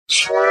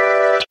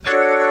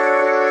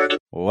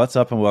What's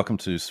up and welcome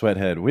to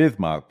Sweathead with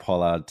Mark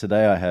Pollard.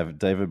 Today I have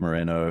David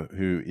Moreno,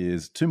 who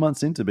is 2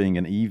 months into being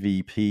an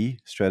EVP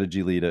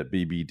strategy lead at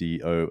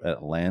BBDO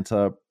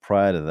Atlanta.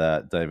 Prior to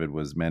that, David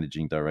was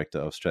managing director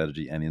of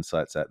strategy and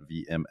insights at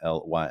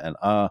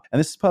VMLY&R. And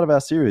this is part of our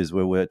series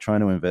where we're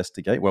trying to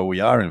investigate, well, we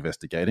are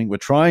investigating, we're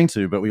trying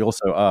to, but we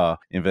also are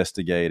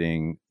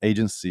investigating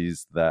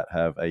agencies that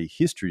have a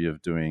history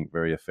of doing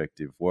very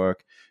effective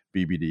work.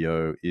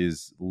 BBDO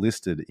is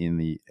listed in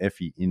the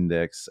Effie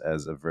index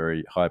as a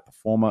very high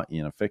performer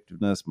in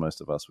effectiveness. Most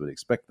of us would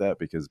expect that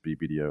because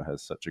BBDO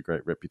has such a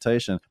great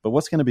reputation. But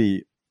what's going to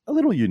be a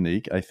little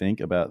unique, I think,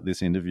 about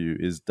this interview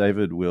is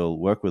David will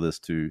work with us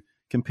to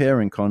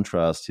compare and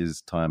contrast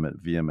his time at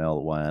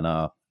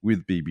VMLY&R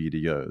with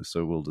BBDO.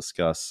 So we'll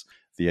discuss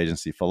the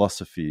agency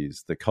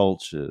philosophies, the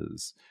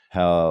cultures,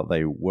 how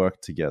they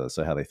work together,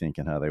 so how they think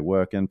and how they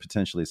work, and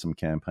potentially some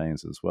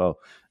campaigns as well.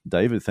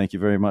 David, thank you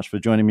very much for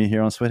joining me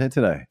here on Sweathead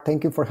today.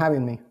 Thank you for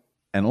having me.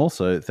 And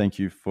also, thank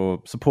you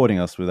for supporting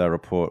us with our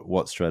report,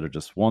 What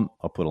Strategists Want.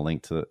 I'll put a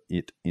link to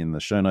it in the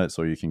show notes,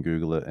 or you can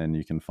Google it, and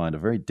you can find a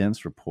very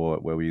dense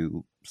report where we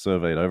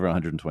surveyed over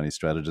 120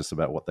 strategists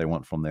about what they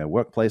want from their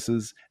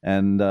workplaces.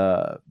 And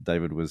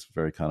David was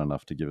very kind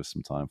enough to give us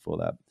some time for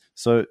that.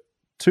 So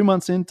 2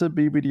 months into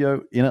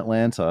BBDO in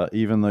Atlanta,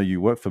 even though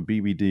you work for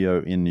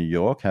BBDO in New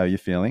York, how are you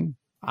feeling?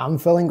 I'm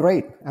feeling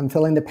great. I'm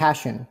feeling the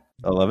passion.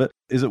 I love it.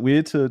 Is it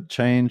weird to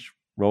change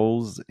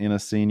roles in a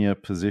senior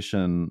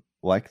position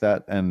like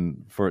that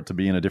and for it to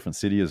be in a different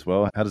city as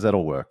well? How does that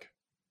all work?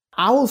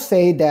 I will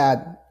say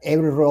that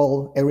every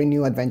role, every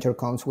new adventure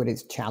comes with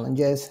its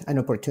challenges and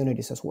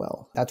opportunities as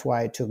well. That's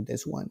why I took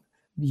this one.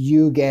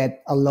 You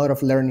get a lot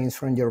of learnings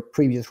from your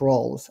previous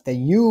roles that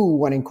you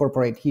want to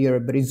incorporate here,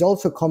 but it's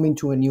also coming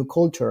to a new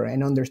culture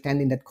and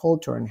understanding that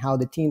culture and how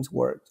the teams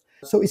work.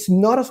 So it's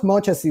not as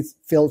much as it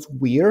feels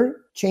weird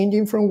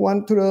changing from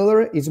one to the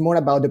other. It's more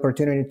about the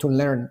opportunity to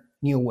learn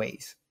new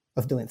ways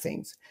of doing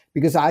things.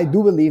 Because I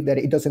do believe that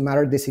it doesn't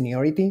matter the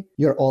seniority,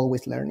 you're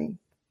always learning.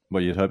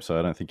 Well, you'd hope so.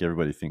 I don't think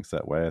everybody thinks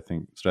that way. I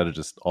think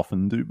strategists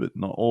often do, but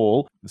not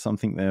all. Some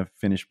think they're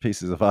finished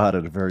pieces of art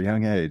at a very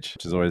young age,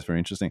 which is always very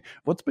interesting.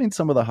 What's been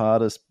some of the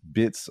hardest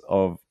bits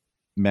of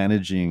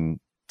managing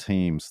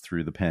teams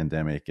through the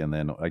pandemic, and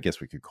then I guess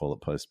we could call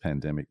it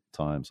post-pandemic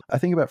times? I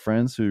think about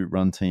friends who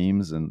run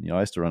teams, and I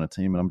used to run a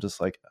team, and I'm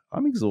just like,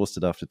 I'm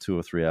exhausted after 2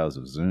 or 3 hours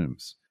of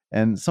Zooms.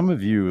 And some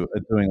of you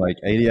are doing like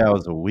 80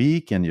 hours a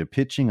week and you're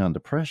pitching under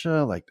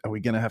pressure. Like, are we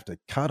going to have to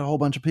cut a whole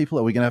bunch of people?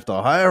 Are we going to have to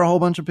hire a whole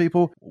bunch of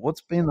people? What's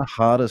been the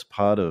hardest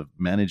part of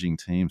managing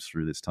teams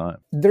through this time?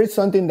 There's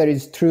something that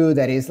is true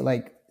that is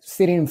like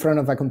sitting in front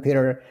of a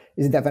computer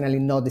is definitely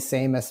not the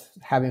same as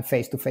having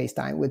face-to-face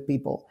time with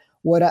people.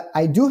 What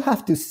I do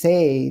have to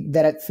say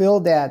that I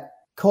feel that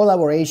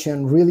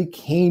collaboration really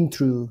came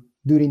through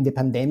during the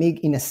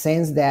pandemic in a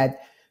sense that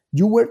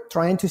you were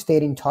trying to stay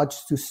in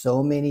touch to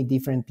so many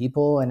different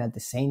people, and at the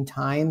same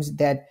times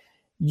that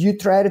you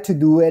tried to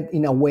do it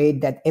in a way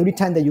that every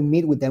time that you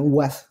meet with them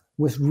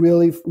was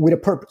really with a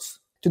purpose,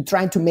 to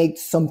trying to make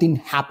something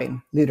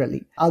happen,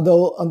 literally.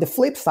 Although on the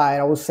flip side,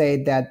 I will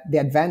say that the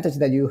advantage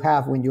that you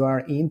have when you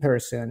are in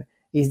person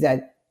is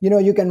that,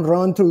 you can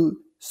run to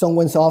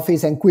someone's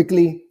office and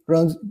quickly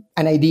run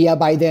an idea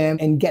by them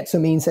and get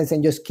some insights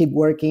and just keep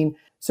working.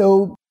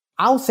 So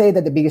I'll say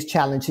that the biggest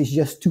challenge is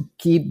just to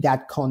keep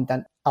that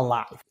content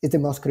alive. It's the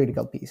most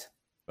critical piece.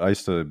 I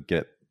used to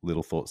get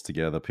little thoughts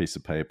together, piece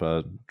of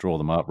paper, draw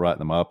them up, write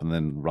them up, and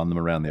then run them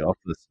around the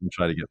office and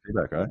try to get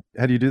feedback, right?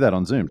 How do you do that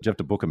on Zoom? Do you have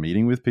to book a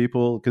meeting with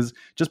people? Because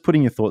just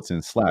putting your thoughts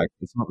in Slack,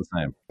 it's not the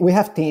same. We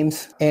have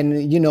Teams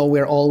and,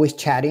 we're always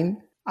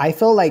chatting. I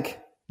feel like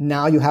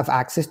now you have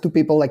access to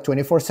people like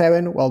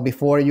 24/7. Well,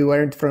 before you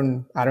weren't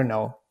from,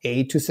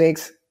 8 to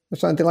 6 or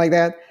something like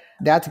that.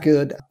 That's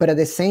good. But at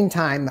the same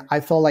time, I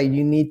feel like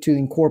you need to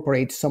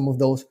incorporate some of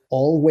those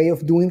old way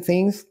of doing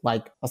things.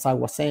 Like, as I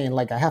was saying,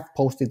 like I have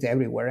Post-its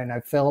everywhere and I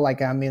feel like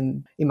I'm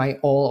in my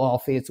old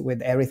office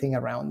with everything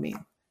around me.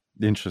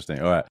 Interesting.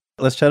 All right.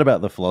 Let's chat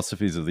about the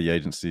philosophies of the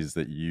agencies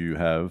that you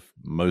have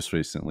most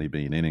recently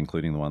been in,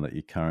 including the one that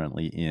you're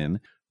currently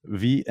in.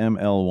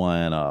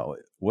 VMLY&R.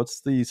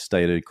 What's the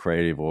stated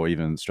creative or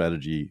even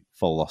strategy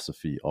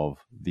philosophy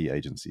of the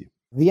agency?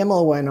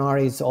 VMLY&R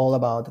is all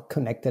about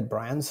connected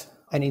brands.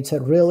 And it's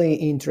a really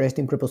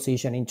interesting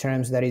proposition in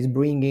terms that is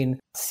bringing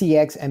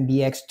CX and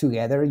BX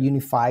together,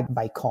 unified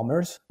by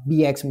commerce.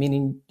 BX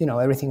meaning,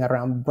 everything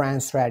around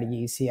brand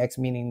strategy, CX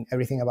meaning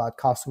everything about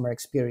customer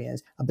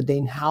experience, but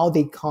then how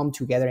they come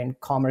together and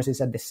commerce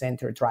is at the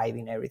center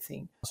driving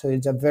everything. So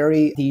it's a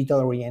very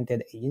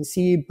digital-oriented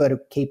agency,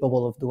 but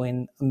capable of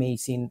doing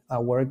amazing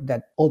work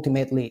that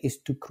ultimately is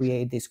to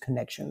create these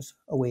connections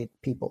with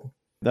people.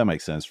 That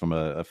makes sense from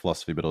a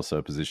philosophy, but also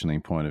a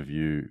positioning point of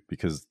view,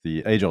 because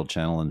the age-old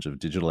challenge of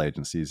digital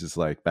agencies is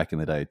like back in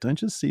the day, don't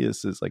just see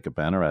us as like a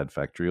banner ad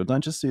factory, or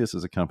don't just see us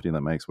as a company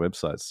that makes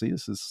websites. See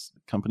us as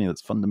a company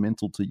that's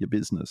fundamental to your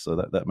business. So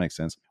that makes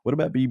sense. What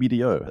about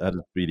BBDO? How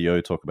does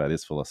BBDO talk about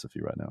its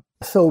philosophy right now?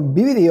 So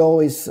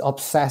BBDO is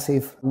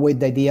obsessive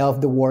with the idea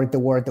of the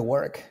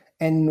work.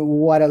 And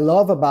what I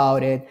love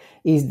about it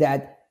is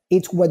that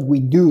it's what we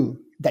do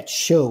that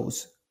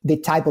shows the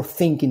type of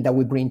thinking that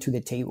we bring to the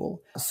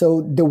table.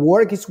 So the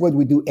work is what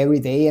we do every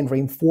day and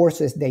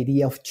reinforces the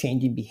idea of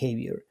changing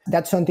behavior.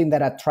 That's something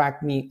that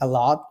attracts me a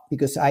lot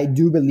because I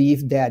do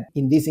believe that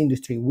in this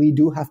industry, we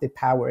do have the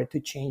power to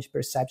change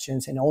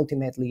perceptions and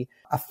ultimately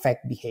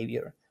affect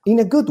behavior in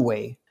a good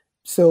way.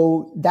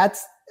 So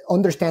that's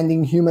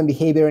understanding human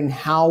behavior and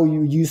how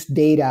you use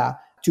data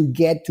to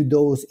get to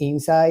those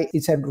insights.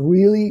 It's a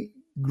really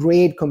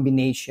great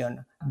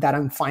combination that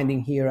I'm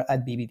finding here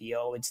at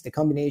BBDO. It's the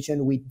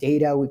combination with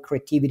data, with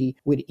creativity,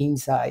 with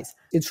insights.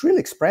 It's really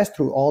expressed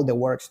through all the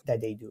works that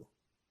they do.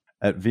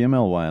 At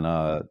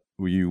VMLY&R,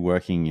 were you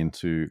working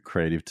into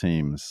creative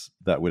teams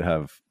that would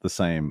have the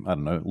same, I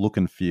don't know, look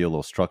and feel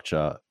or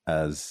structure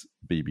as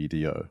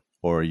BBDO?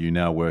 Or are you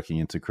now working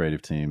into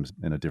creative teams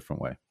in a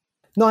different way?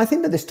 No, I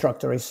think that the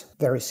structure is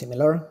very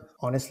similar,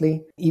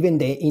 honestly. Even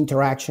the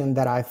interaction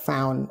that I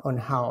found on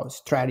how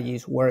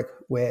strategies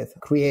work with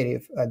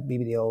creative at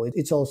BBDO,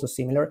 it's also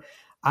similar.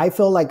 I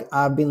feel like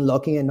I've been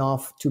lucky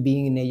enough to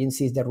be in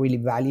agencies that really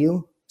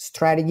value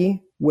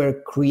strategy, where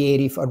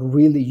creative are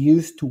really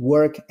used to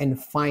work and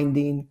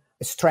finding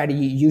a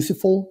strategy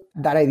useful.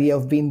 That idea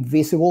of being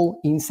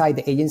visible inside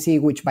the agency,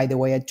 which, by the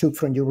way, I took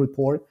from your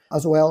report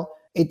as well,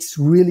 it's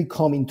really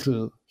coming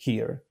through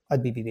here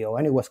at BBDO,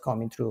 and it was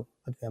coming through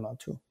at VML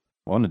too.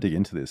 I want to dig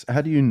into this.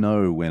 How do you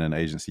know when an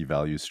agency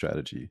values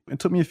strategy? It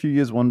took me a few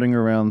years wandering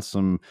around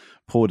some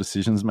poor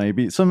decisions,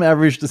 maybe some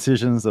average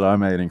decisions that I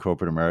made in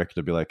corporate America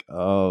to be like,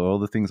 oh, all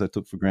the things I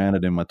took for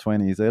granted in my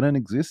 20s, they don't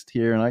exist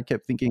here. And I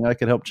kept thinking I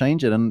could help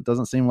change it. And it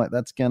doesn't seem like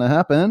that's going to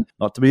happen.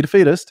 Not to be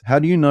defeatist. How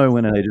do you know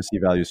when an agency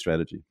values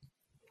strategy?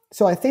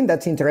 So I think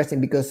that's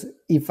interesting because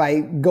if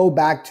I go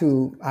back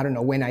to, I don't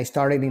know, when I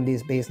started in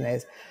this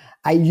business,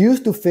 I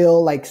used to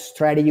feel like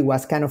strategy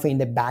was kind of in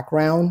the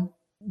background.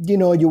 You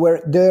know, you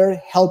were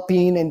there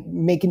helping and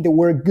making the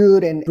work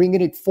good and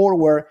bringing it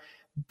forward,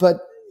 but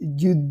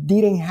you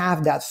didn't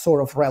have that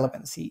sort of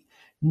relevancy.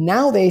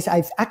 Nowadays,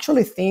 I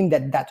actually think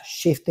that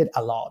shifted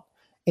a lot.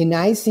 And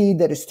I see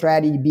that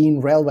strategy being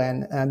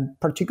relevant, and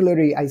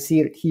particularly I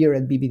see it here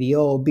at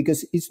BBDO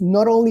because it's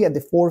not only at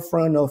the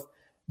forefront of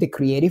the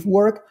creative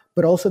work,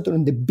 but also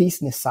on the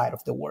business side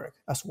of the work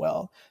as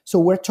well. So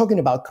we're talking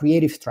about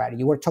creative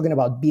strategy, we're talking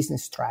about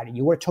business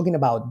strategy, we're talking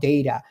about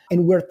data,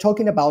 and we're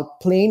talking about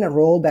playing a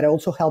role that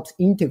also helps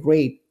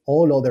integrate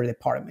all other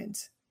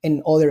departments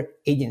and other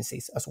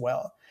agencies as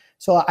well.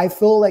 So I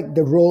feel like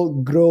the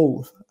role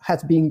growth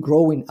has been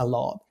growing a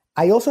lot.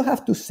 I also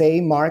have to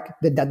say, Mark,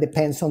 that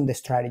depends on the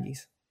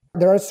strategies.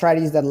 There are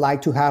strategies that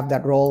like to have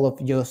that role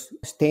of just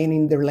staying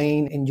in their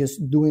lane and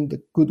just doing the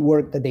good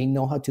work that they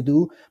know how to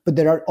do. But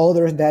there are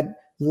others that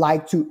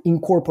like to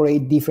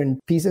incorporate different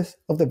pieces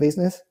of the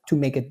business to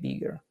make it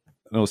bigger.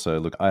 And also,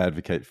 look, I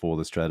advocate for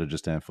the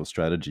strategist and for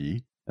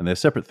strategy, and they're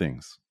separate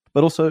things.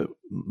 But also,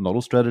 not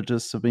all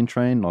strategists have been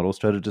trained. Not all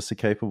strategists are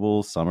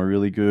capable. Some are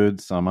really good,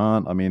 some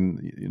aren't. I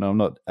mean, you know, I'm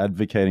not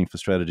advocating for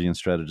strategy and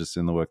strategists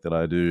in the work that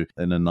I do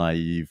in a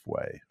naive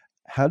way.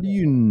 How do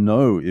you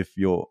know if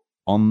you're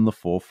on the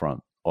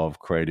forefront of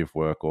creative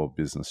work or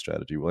business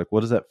strategy? Like,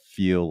 what does that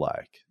feel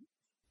like?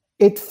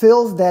 It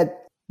feels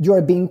that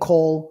you're being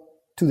called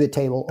to the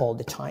table all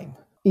the time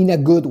in a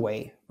good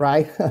way,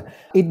 right?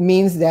 It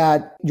means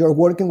that you're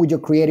working with your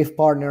creative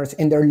partners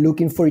and they're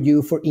looking for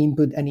you for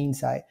input and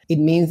insight. It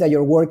means that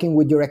you're working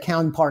with your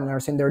account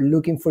partners and they're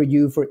looking for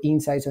you for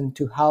insights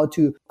into how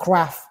to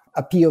craft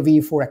a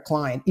POV for a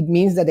client. It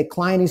means that the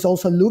client is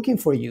also looking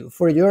for you,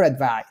 for your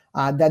advice,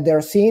 that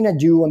they're seeing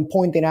at you and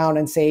pointing out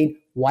and saying,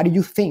 what do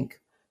you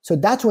think? So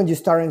that's when you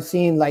start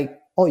seeing like,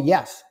 oh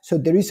yes, so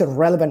there is a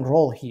relevant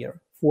role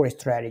here for a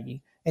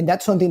strategy. And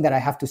that's something that I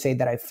have to say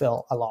that I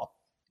feel a lot.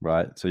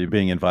 Right. So you're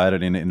being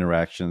invited into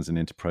interactions and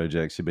into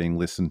projects, you're being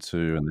listened to,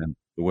 and then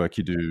the work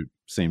you do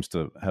seems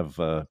to have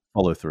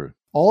follow through.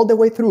 All the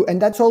way through.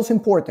 And that's also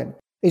important.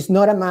 It's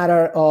not a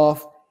matter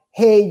of,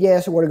 hey,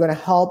 yes, we're going to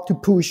help to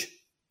push,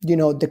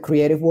 the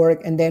creative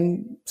work and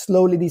then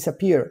slowly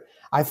disappear.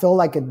 I feel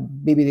like a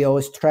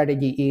BBDO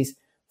strategy is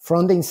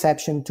from the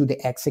inception to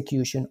the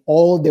execution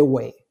all the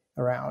way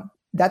around.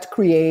 That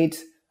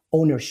creates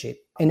ownership.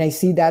 And I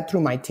see that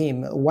through my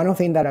team. One of the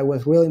things that I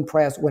was really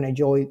impressed when I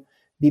joined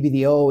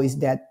BBDO is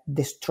that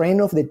the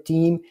strength of the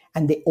team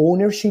and the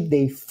ownership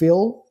they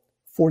feel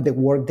for the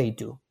work they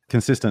do.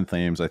 Consistent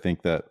themes, I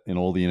think, that in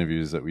all the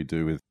interviews that we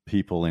do with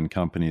people in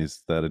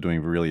companies that are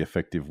doing really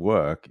effective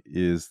work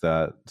is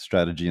that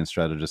strategy and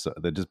strategists,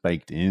 they're just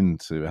baked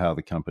into how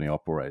the company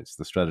operates.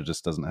 The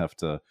strategist doesn't have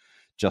to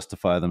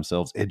justify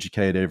themselves,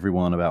 educate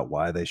everyone about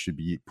why they should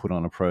be put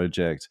on a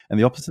project. And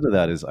the opposite of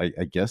that is, I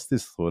guess,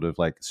 this sort of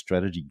like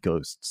strategy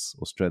ghosts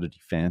or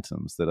strategy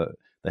phantoms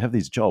they have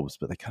these jobs,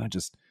 but they kind of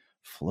just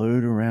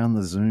float around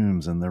the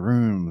Zooms and the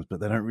rooms, but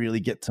they don't really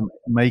get to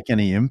make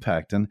any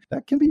impact. And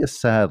that can be a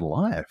sad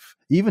life.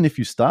 Even if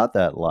you start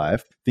that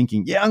life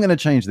thinking, yeah, I'm going to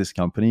change this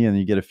company, and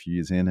you get a few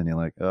years in and you're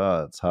like,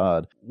 oh, it's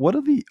hard. What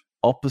are the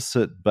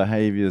opposite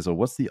behaviors, or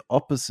what's the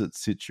opposite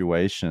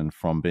situation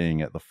from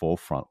being at the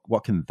forefront?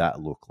 What can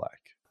that look like?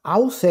 I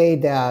will say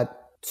that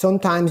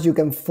sometimes you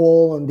can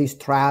fall on this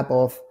trap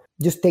of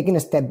just taking a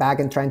step back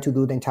and trying to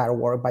do the entire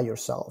work by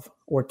yourself,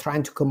 or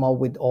trying to come up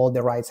with all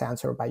the right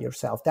answer by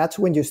yourself. That's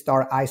when you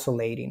start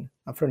isolating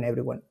from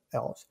everyone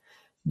else.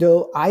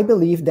 Though I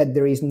believe that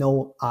there is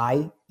no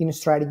I in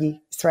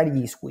strategy.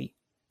 Strategy is we.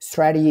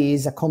 Strategy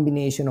is a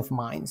combination of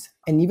minds.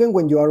 And even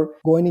when you're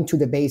going into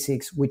the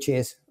basics, which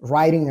is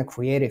writing a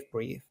creative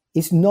brief,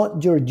 it's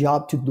not your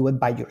job to do it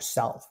by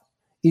yourself.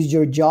 It's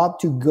your job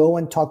to go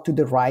and talk to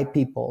the right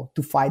people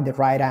to find the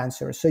right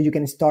answer so you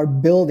can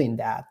start building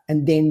that.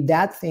 And then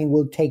that thing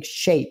will take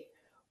shape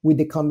with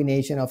the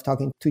combination of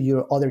talking to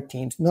your other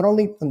teams, not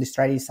only on the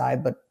strategy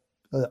side, but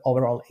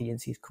overall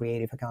agencies,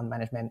 creative, account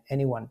management,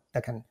 anyone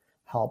that can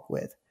help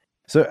with.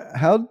 So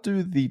how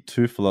do the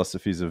two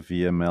philosophies of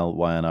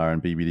VMLY&R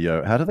and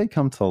BBDO, how do they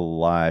come to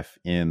life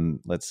in,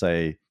 let's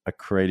say, a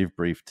creative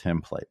brief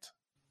template?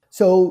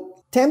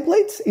 So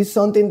templates is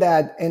something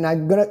that, and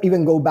I'm going to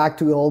even go back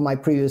to all my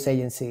previous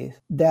agencies,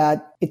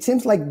 that it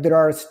seems like there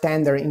are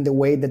standards in the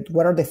way that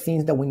what are the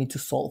things that we need to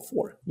solve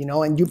for,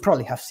 and you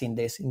probably have seen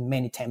this in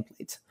many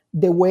templates.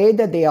 The way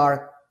that they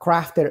are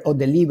crafted or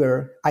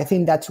delivered, I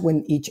think that's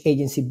when each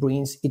agency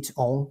brings its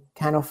own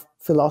kind of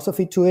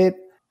philosophy to it.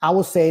 I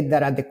would say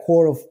that at the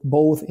core of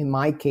both, in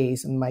my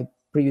case and my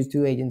previous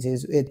two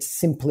agencies, it's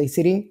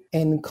simplicity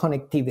and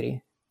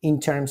connectivity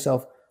in terms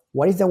of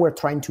what is that we're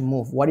trying to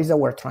move? What is that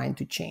we're trying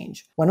to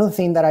change? One of the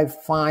things that I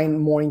find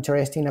more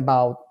interesting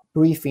about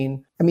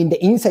briefing, the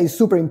insight is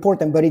super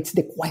important, but it's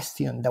the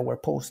question that we're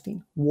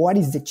posting. What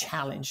is the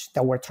challenge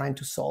that we're trying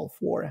to solve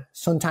for?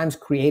 Sometimes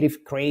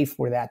creative crave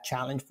for that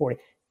challenge, for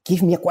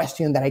give me a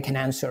question that I can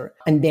answer,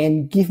 and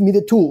then give me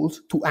the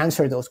tools to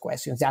answer those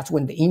questions. That's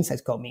when the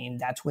insights come in.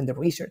 That's when the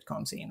research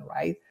comes in,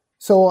 right?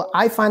 So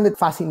I find it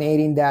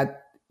fascinating that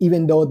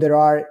even though there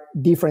are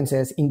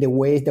differences in the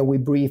ways that we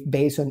brief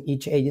based on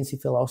each agency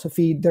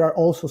philosophy, there are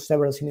also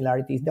several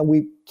similarities that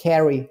we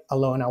carry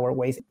along our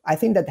ways. I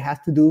think that has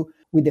to do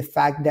with the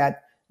fact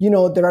that,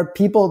 there are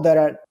people that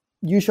are,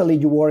 usually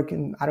you work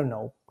in,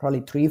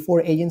 probably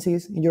 3-4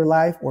 agencies in your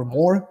life or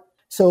more.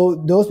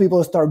 So those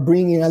people start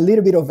bringing a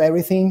little bit of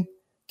everything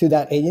to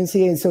that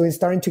agency. And so it's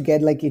starting to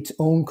get like its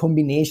own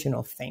combination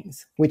of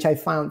things, which I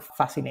found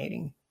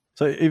fascinating.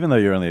 So even though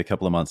you're only a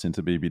couple of months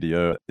into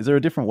BBDO, is there a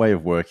different way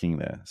of working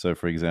there? So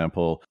for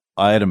example,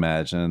 I'd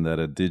imagine that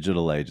a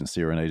digital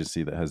agency or an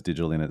agency that has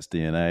digital in its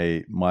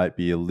DNA might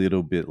be a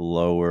little bit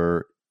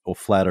lower or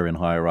flatter in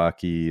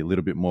hierarchy, a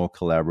little bit more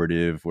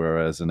collaborative,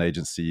 whereas an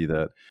agency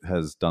that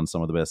has done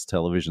some of the best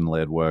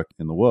television-led work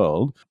in the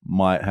world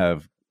might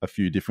have a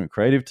few different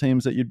creative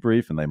teams that you'd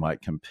brief and they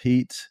might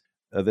compete.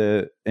 Are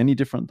there any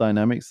different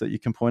dynamics that you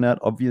can point out,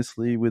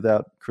 obviously,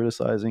 without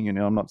criticizing?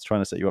 I'm not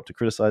trying to set you up to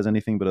criticize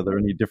anything, but are there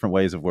any different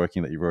ways of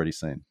working that you've already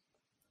seen?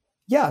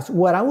 Yes.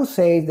 What I would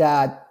say is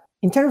that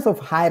in terms of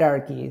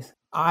hierarchies,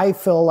 I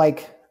feel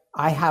like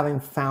I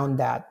haven't found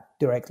that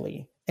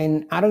directly.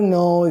 And I don't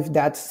know if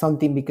that's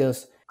something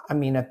because, I've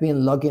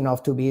been lucky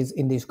enough to be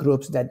in these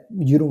groups that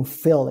you don't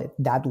feel it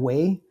that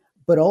way.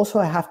 But also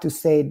I have to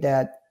say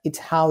that it's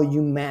how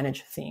you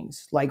manage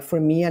things. Like for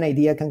me, an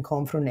idea can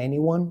come from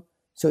anyone.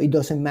 So it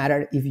doesn't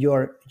matter if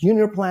you're a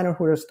junior planner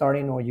who are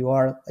starting or you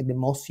are like the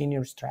most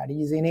senior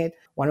strategies in it.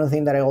 One of the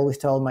things that I always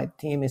tell my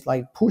team is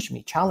like, push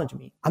me, challenge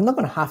me. I'm not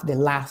going to have the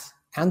last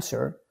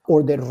answer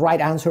or the right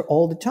answer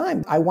all the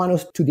time. I want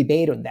us to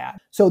debate on that.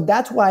 So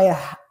that's why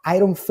I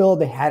don't feel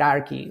the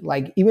hierarchy.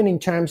 Like even in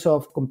terms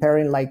of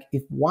comparing, like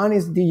if one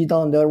is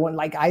digital and the other one,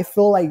 like I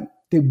feel like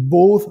they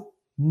both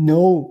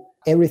know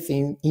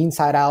everything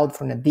inside out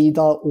from a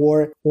digital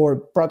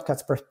or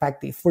broadcast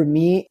perspective. For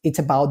me, it's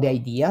about the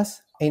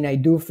ideas. And I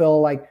do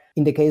feel like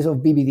in the case of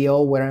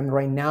BBDO, where I'm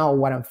right now,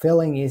 what I'm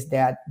feeling is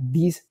that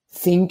this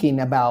thinking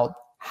about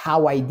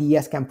how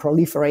ideas can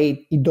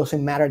proliferate, it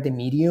doesn't matter the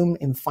medium,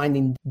 and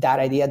finding that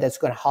idea that's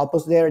going to help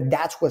us there,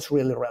 that's what's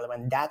really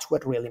relevant. That's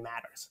what really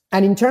matters.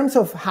 And in terms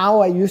of how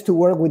I used to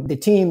work with the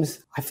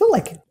teams, I feel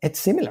like it's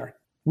similar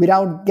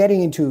without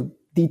getting into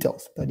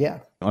details. But yeah.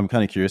 I'm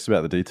kind of curious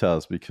about the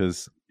details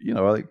because,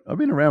 I've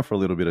been around for a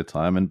little bit of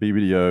time and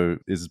BBDO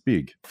is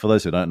big. For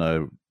those who don't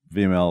know,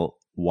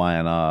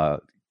 VMLY&R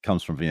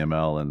comes from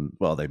VML and,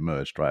 well, they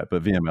merged, right?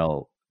 But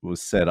VML was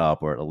set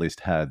up, or at least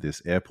had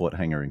this airport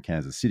hangar in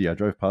Kansas City. I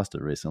drove past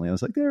it recently. I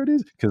was like, there it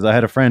is. Because I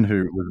had a friend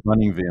who was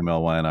running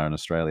VMLY&R in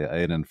Australia,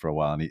 Aiden, for a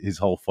while. And his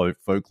whole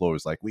folklore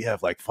was like, we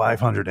have like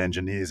 500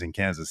 engineers in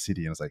Kansas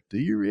City. And I was like, do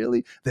you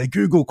really? They're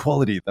Google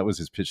quality. That was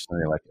his pitch to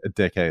me like a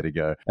decade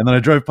ago. And then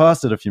I drove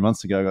past it a few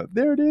months ago. I go,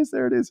 there it is.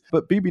 There it is.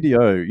 But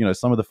BBDO,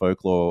 some of the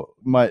folklore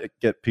might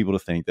get people to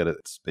think that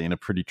it's been a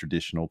pretty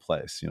traditional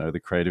place. The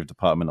creative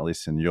department, at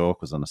least in New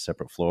York, was on a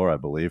separate floor, I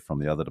believe, from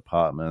the other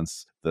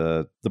departments.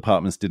 The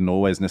departments didn't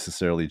always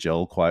necessarily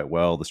gel quite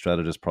well. The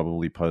strategist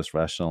probably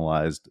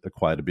post-rationalized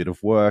quite a bit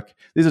of work.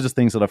 These are just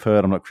things that I've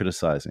heard. I'm not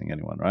criticizing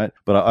anyone, right?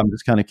 But I'm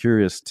just kind of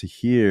curious to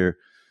hear,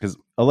 because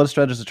A lot of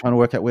strategists are trying to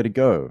work out where to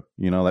go.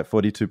 Like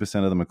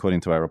 42% of them, according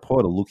to our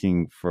report, are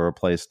looking for a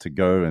place to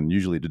go and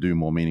usually to do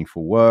more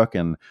meaningful work.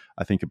 And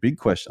I think a big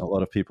question a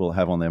lot of people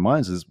have on their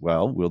minds is,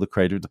 well, will the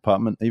creative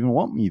department even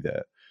want me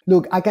there?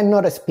 Look, I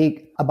cannot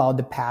speak about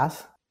the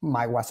past.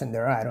 Mike wasn't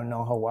there. I don't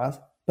know how it was.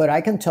 But I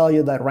can tell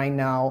you that right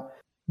now,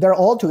 they're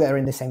all together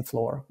in the same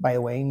floor, by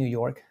the way, in New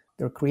York.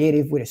 They're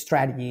creative with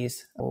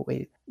strategies,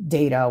 with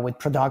data, with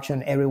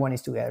production. Everyone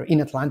is together. In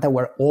Atlanta,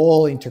 we're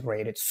all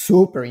integrated,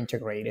 super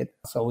integrated.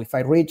 So if I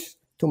reach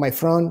to my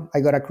front,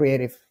 I got a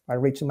creative. If I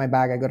reach to my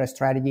back, I got a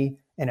strategy.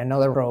 And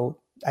another row,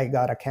 I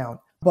got account.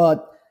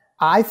 But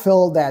I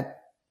feel that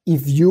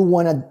if you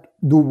want to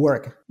do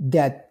work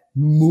that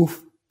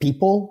move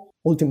people,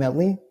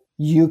 ultimately,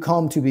 you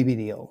come to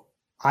BBDO.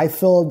 I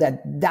feel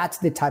that that's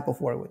the type of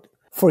work we do.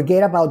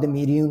 Forget about the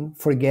medium,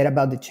 forget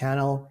about the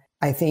channel.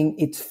 I think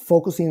it's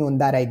focusing on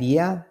that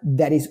idea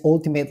that is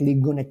ultimately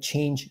going to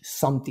change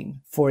something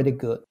for the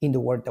good in the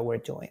work that we're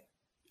doing.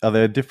 Are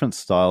there different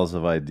styles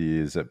of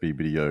ideas at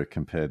BBDO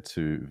compared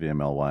to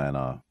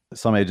VMLY&R?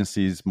 Some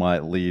agencies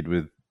might lead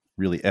with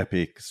really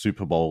epic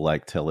Super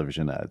Bowl-like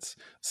television ads.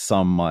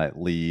 Some might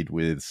lead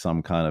with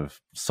some kind of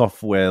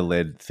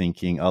software-led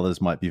thinking. Others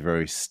might be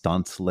very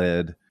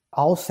stunt-led.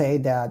 I'll say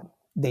that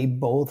they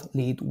both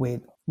lead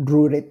with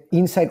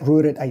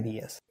insight-rooted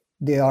ideas.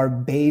 They are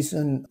based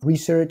on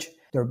research,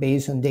 they're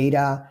based on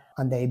data,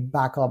 and they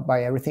back up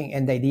by everything.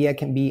 And the idea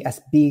can be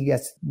as big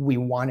as we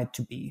want it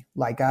to be.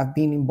 Like I've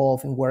been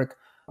involved in work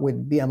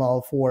with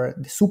BML for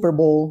the Super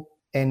Bowl,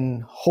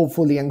 and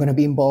hopefully I'm going to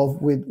be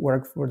involved with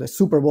work for the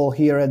Super Bowl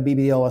here at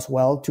BBDO as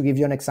well, to give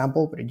you an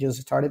example, but it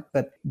just started.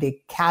 But the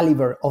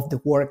caliber of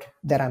the work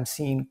that I'm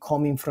seeing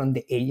coming from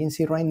the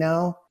agency right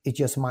now is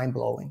just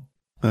mind-blowing.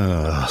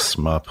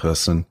 Smart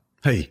person.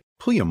 Hey,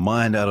 pull your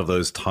mind out of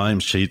those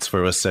timesheets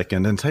for a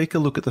second and take a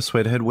look at the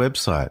Sweathead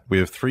website. We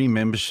have 3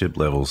 membership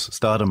levels: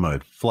 starter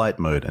mode, flight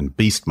mode, and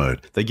beast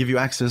mode. They give you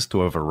access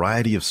to a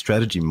variety of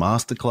strategy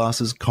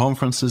masterclasses,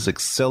 conferences,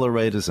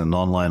 accelerators, and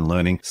online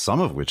learning,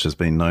 some of which has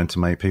been known to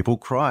make people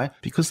cry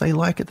because they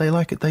like it,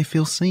 they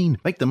feel seen.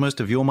 Make the most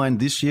of your mind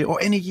this year or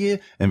any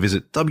year and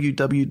visit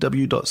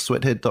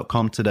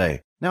www.sweathead.com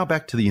today. Now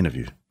back to the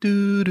interview.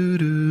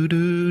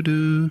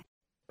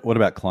 What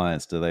about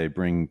clients? Do they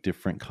bring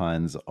different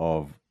kinds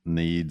of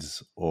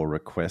needs or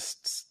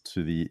requests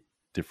to the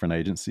different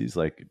agencies?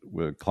 Like,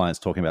 were clients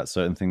talking about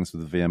certain things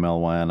with the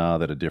VMLY&R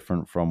that are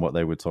different from what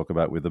they would talk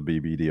about with the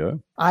BBDO?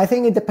 I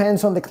think it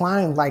depends on the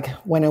client. Like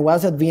when I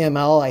was at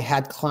VML, I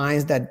had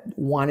clients that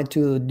wanted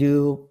to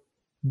do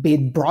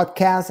big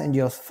broadcasts and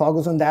just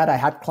focus on that. I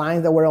had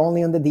clients that were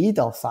only on the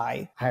digital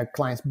side. I had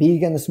clients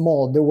big and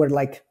small. There were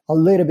like a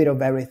little bit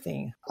of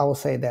everything. I will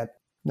say that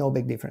no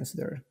big difference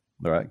there.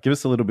 All right. Give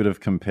us a little bit of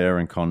compare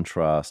and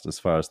contrast as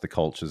far as the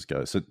cultures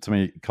go. So to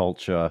me,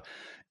 culture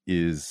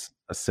is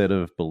a set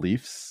of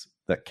beliefs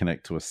that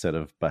connect to a set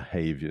of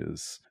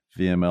behaviors.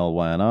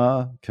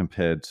 VMLY&R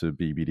compared to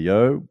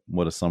BBDO,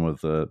 what are some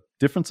of the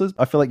differences?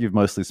 I feel like you've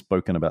mostly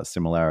spoken about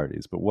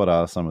similarities, but what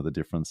are some of the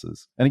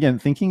differences? And again,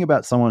 thinking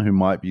about someone who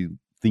might be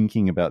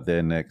thinking about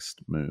their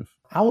next move.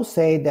 I will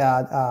say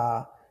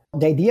that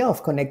the idea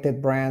of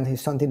connected brands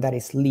is something that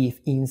is lived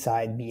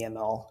inside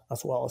BML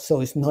as well. So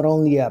it's not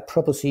only a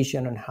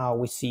proposition on how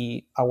we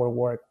see our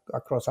work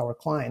across our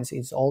clients,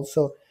 it's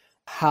also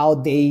how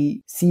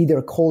they see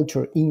their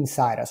culture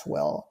inside as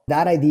well.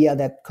 That idea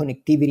that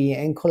connectivity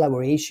and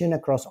collaboration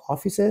across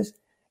offices,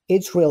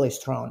 it's really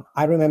strong.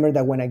 I remember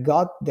that when I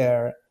got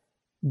there,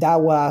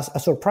 that was a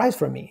surprise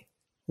for me.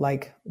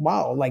 Like,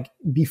 wow, like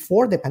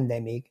before the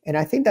pandemic. And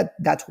I think that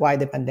that's why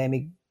the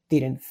pandemic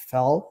didn't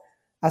feel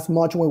as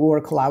much when we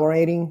were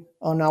collaborating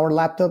on our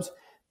laptops,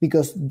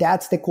 because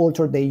that's the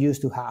culture they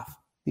used to have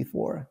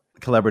before.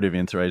 Collaborative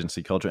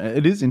interagency culture.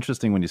 It is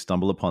interesting when you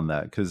stumble upon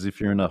that, because if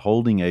you're in a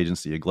holding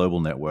agency, a global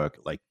network,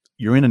 like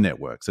you're in a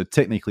network. So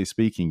technically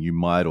speaking, you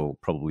might or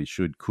probably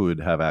could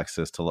have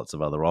access to lots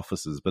of other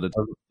offices, but it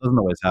doesn't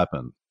always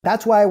happen.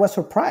 That's why I was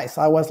surprised.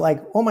 I was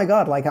like, oh my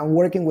God, like I'm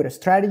working with a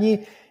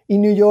strategy in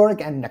New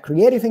York and a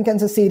creative in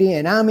Kansas City,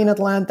 and I'm in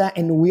Atlanta,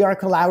 and we are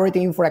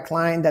collaborating for a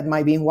client that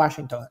might be in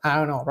Washington. I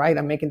don't know, right?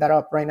 I'm making that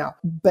up right now.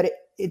 But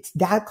it's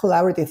that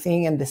collaborative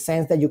thing and the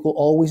sense that you could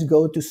always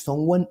go to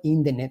someone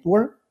in the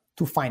network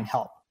to find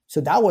help. So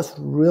that was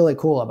really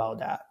cool about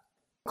that.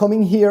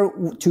 Coming here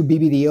to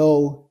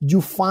BBDO,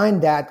 you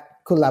find that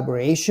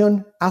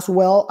collaboration as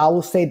well. I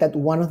will say that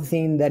one of the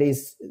things that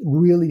is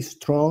really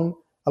strong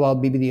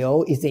about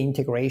BBDO is the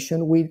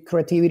integration with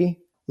creativity.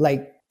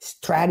 Like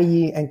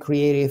strategy and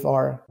creative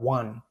are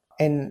one.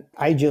 And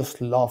I just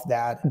love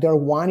that. They're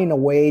one in a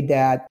way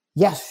that,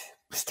 yes,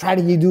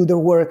 strategy do their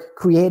work,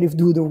 creative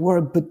do their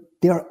work, but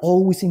they're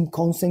always in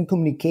constant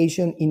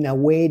communication in a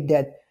way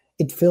that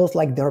it feels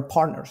like they're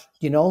partners,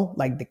 you know,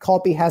 like the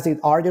copy has its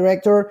art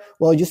director.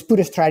 Well, just put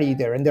a strategy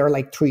there and they're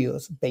like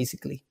trios,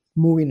 basically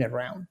moving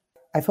around.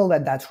 I feel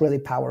that that's really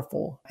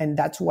powerful. And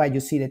that's why you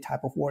see the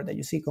type of work that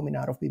you see coming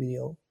out of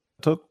BBDO.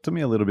 Talk to me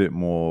a little bit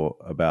more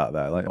about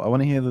that. Like, I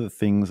want to hear the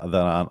things that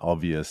aren't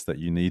obvious that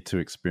you need to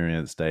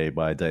experience day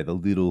by day, the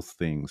little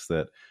things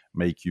that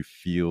make you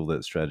feel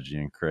that strategy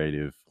and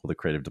creative, or the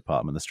creative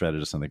department, the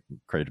strategist and the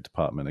creative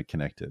department are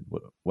connected?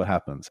 What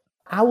happens?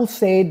 I will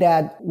say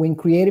that when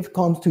creative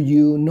comes to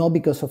you, not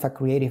because of a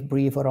creative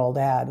brief or all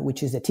that,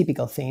 which is a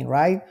typical thing,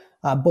 right?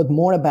 But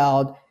more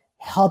about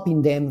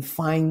helping them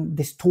find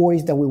the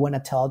stories that we want to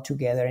tell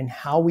together and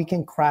how we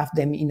can craft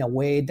them in a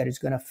way that is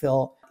going to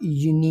feel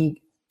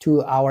unique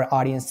to our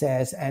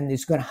audiences, and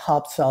it's going to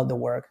help sell the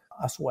work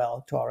as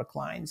well to our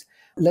clients.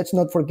 Let's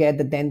not forget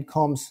that then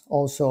comes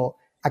also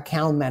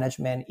account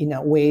management in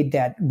a way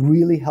that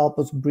really help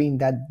us bring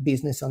that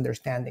business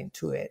understanding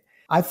to it.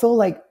 I feel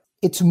like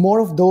it's more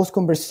of those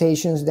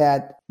conversations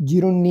that you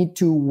don't need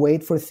to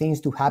wait for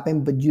things to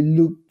happen, but you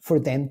look for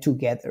them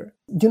together.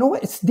 You know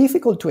what? It's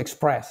difficult to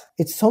express.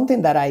 It's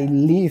something that I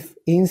live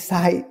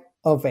inside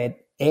of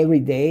it every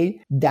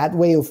day. That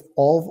way of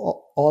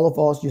all of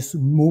us just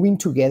moving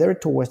together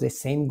towards the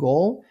same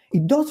goal.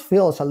 It does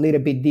feel a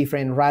little bit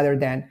different rather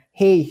than,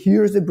 hey,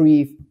 here's the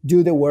brief,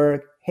 do the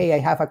work. Hey, I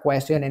have a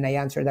question and I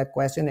answer that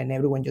question and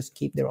everyone just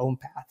keep their own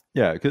path.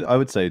 Yeah, because I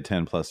would say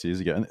 10 plus years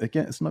ago, and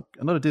again, it's not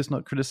a diss,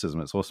 not criticism.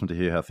 It's awesome to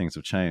hear how things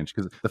have changed.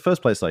 Because the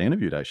first place I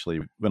interviewed,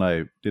 actually, when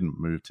I didn't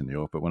move to New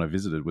York, but when I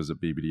visited, was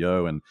at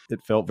BBDO, and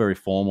it felt very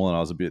formal. And I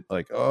was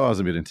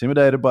a bit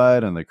intimidated by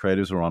it. And the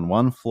creatives were on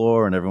one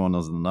floor and everyone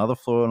was on another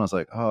floor. And I was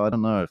like, I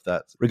don't know if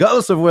that's,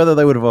 regardless of whether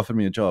they would have offered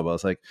me a job, I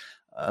was like,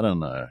 I don't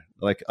know.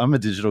 Like, I'm a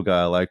digital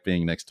guy. I like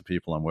being next to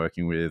people I'm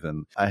working with,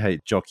 and I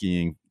hate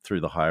jockeying through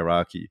the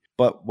hierarchy.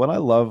 But what I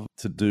love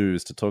to do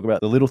is to talk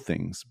about the little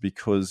things,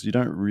 because you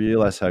don't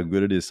realize how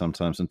good it is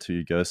sometimes until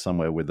you go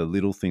somewhere where the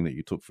little thing that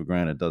you took for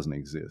granted doesn't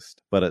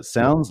exist. But it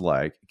sounds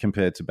like,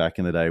 compared to back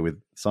in the day with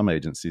some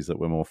agencies that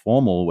were more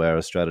formal, where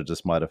a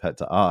strategist might have had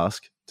to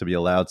ask to be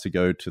allowed to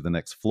go to the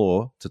next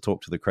floor to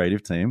talk to the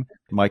creative team,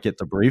 might get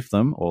to brief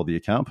them, or the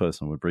account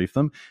person would brief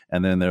them.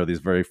 And then there are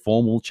these very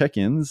formal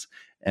check-ins,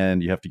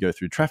 and you have to go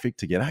through traffic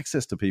to get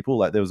access to people.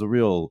 Like, there was a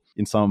real,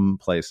 in some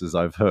places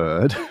I've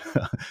heard,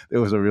 there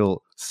was a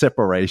real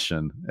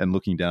separation and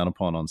looking down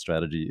upon on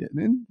strategy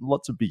in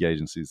lots of big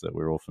agencies that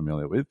we're all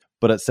familiar with.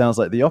 But it sounds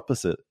like the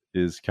opposite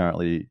is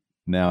currently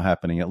now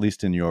happening, at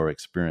least in your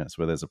experience,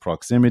 where there's a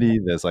proximity,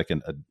 there's like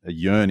a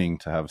yearning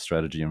to have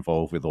strategy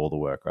involved with all the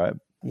work, right?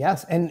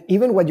 Yes. And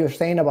even what you're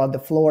saying about the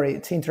floor,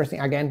 it's interesting.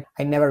 Again,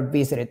 I never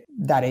visited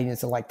that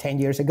agency like 10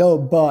 years ago,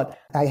 but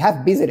I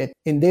have visited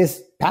in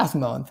this past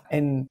month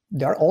and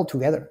they're all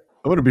together.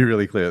 I want to be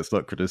really clear. It's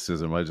not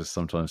criticism.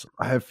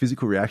 I have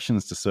physical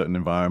reactions to certain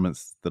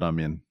environments that I'm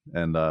in.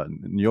 And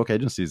New York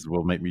agencies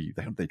will make me,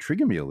 they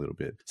trigger me a little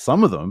bit.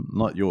 Some of them,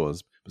 not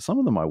yours, but some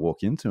of them I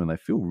walk into and they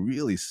feel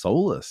really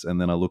soulless. And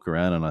then I look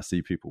around and I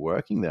see people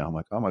working there. I'm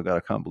like, oh my God,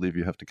 I can't believe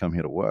you have to come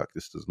here to work.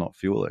 This does not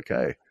feel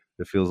okay.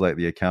 It feels like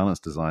the accountants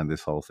designed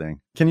this whole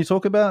thing. Can you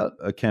talk about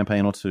a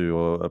campaign or two,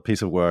 or a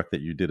piece of work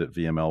that you did at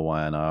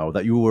VMLY&R, or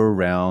that you were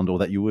around, or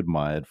that you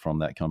admired from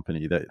that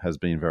company that has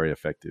been very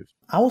effective?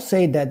 I will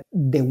say that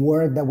the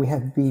work that we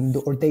have been,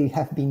 or they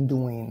have been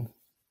doing,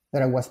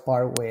 that I was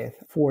part with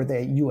for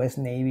the U.S.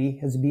 Navy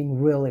has been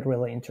really,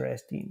 really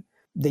interesting.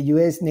 The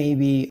U.S.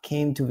 Navy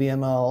came to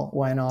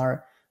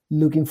VMLY&R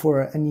looking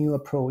for a new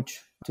approach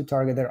to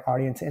target their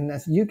audience. And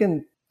as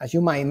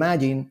you might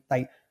imagine,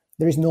 like,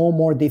 there is no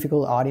more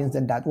difficult audience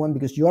than that one,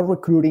 because you are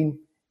recruiting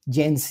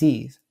Gen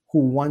Zs who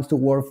wants to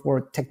work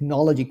for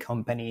technology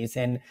companies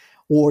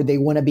or they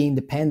want to be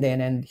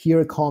independent. And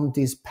here comes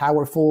this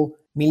powerful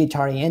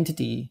military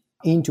entity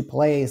into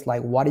place.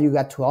 Like, what do you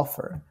got to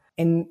offer?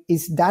 And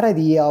it's that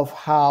idea of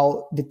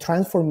how the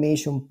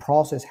transformation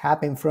process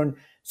happened from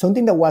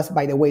something that was,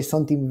 by the way,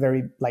 something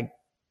very like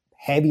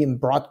heavy in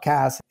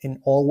broadcast and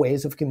all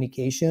ways of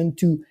communication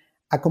to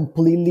a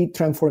completely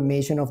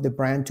transformation of the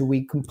brand to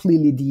be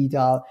completely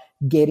digital,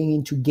 getting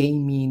into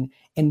gaming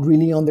and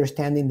really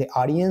understanding the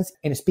audience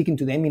and speaking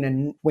to them in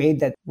a way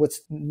that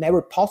was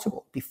never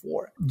possible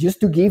before. Just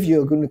to give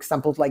you a good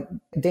example, like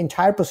the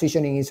entire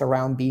positioning is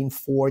around being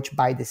forged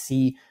by the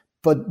sea,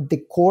 but the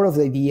core of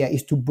the idea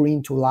is to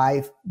bring to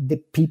life the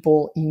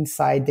people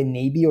inside the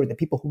Navy, or the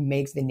people who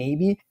makes the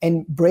Navy,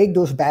 and break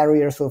those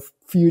barriers of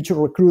future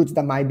recruits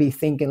that might be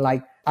thinking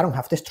like, I don't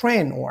have the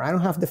strength, or I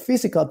don't have the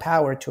physical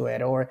power to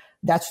it, or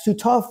that's too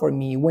tough for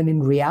me. When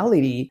in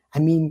reality, I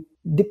mean,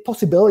 the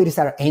possibilities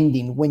are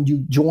ending when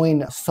you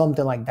join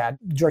something like that.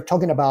 You're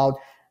talking about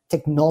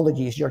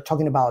technologies, you're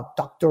talking about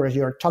doctors,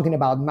 you're talking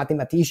about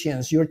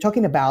mathematicians, you're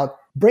talking about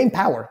brain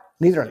power,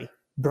 literally,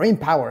 brain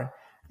power,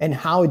 and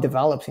how it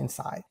develops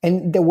inside.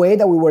 And the way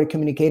that we were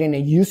communicating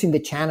and using the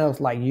channels,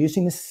 like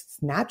using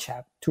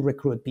Snapchat to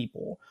recruit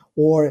people,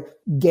 or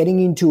getting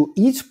into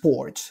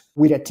esports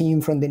with a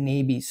team from the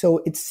Navy.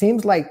 So it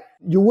seems like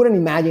you wouldn't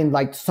imagine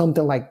like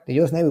something like the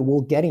US Navy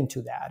will get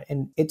into that.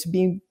 And it's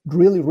been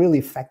really, really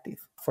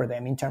effective for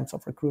them in terms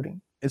of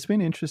recruiting. It's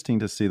been interesting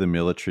to see the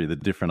military, the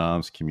different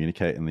arms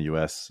communicate in the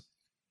US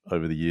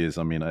over the years.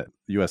 I mean, the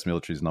US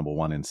military is number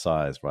one in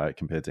size, right,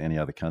 compared to any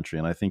other country.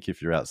 And I think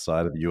if you're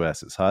outside of the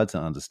US, it's hard to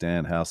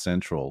understand how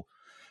central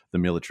the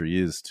military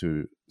is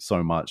to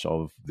so much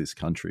of this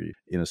country.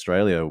 In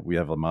Australia, we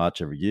have a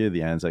march every year,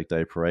 the Anzac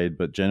Day Parade,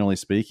 but generally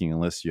speaking,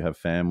 unless you have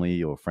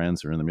family or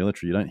friends who are in the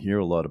military, you don't hear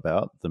a lot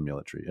about the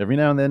military. Every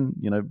now and then,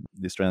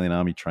 the Australian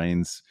Army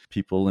trains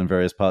people in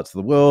various parts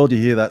of the world. You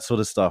hear that sort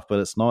of stuff, but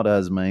it's not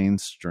as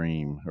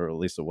mainstream, or at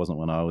least it wasn't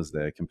when I was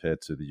there,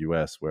 compared to the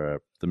US, where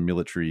the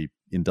military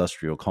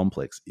industrial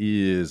complex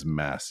is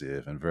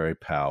massive and very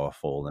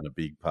powerful and a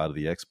big part of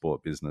the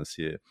export business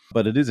here.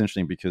 But it is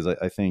interesting because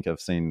I think I've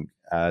seen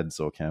ads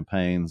or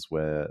campaigns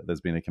where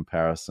there's been a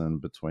comparison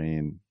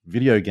between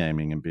video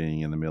gaming and being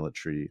in the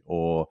military,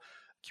 or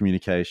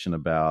communication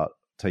about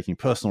taking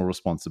personal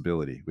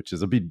responsibility, which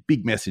is a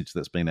big message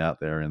that's been out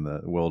there in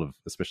the world of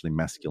especially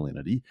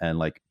masculinity, and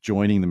like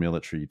joining the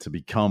military to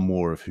become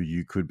more of who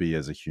you could be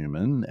as a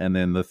human. And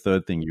then the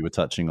third thing you were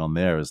touching on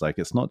there is like,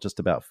 it's not just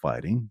about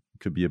fighting. It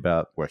could be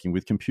about working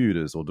with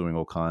computers or doing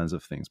all kinds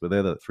of things. But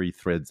they're the three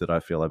threads that I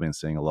feel I've been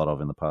seeing a lot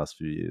of in the past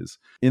few years.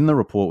 In the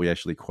report, we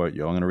actually quote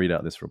you. I'm going to read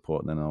out this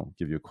report and then I'll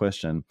give you a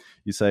question.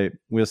 You say,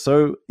 "We're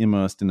so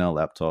immersed in our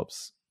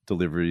laptops,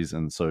 deliveries,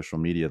 and social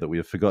media that we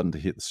have forgotten to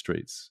hit the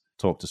streets,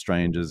 talk to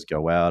strangers,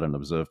 go out and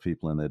observe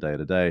people in their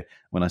day-to-day.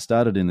 When I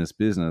started in this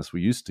business, we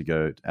used to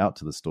go out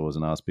to the stores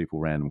and ask people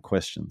random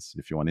questions.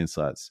 If you want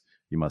insights,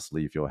 you must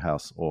leave your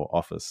house or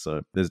office."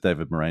 So there's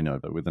David Moreno,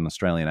 but with an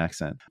Australian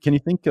accent. Can you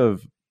think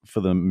of, for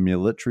the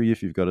military,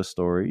 if you've got a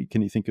story,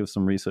 can you think of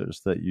some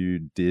research that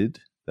you did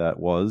that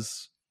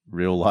was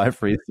real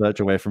life research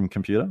away from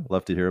computer?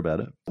 Love to hear about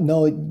it.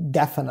 No,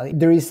 definitely.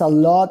 There is a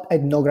lot of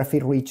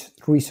ethnography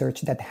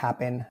research that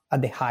happened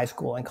at the high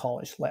school and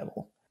college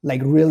level.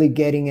 Like really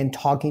getting and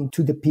talking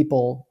to the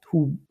people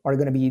who are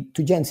going to be,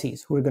 to Gen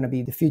Zs, who are going to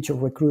be the future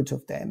recruits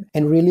of them,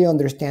 and really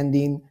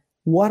understanding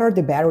what are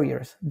the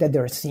barriers that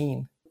they're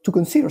seeing to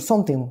consider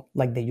something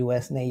like the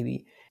US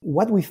Navy.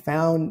 What we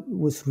found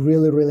was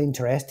really, really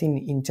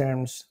interesting in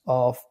terms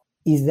of,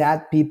 is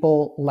that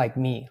people like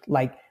me,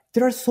 like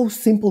there are so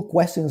simple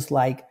questions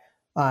like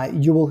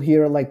you will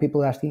hear like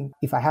people asking,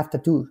 if I have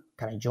tattoos,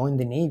 can I join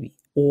the Navy?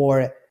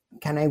 Or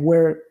can I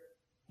wear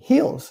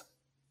heels?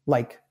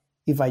 Like,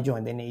 if I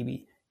join the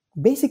Navy,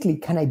 basically,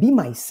 can I be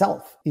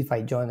myself if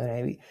I join the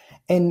Navy?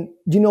 And,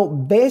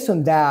 based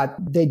on that,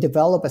 they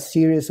developed a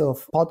series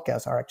of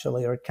podcasts,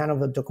 or kind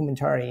of a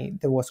documentary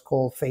that was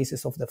called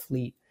Faces of the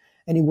Fleet.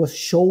 And it was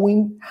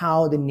showing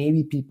how the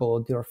Navy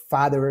people, their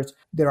fathers,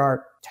 there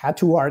are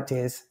tattoo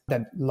artists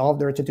that love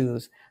their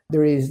tattoos.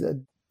 There is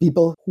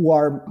people who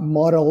are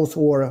models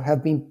or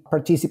have been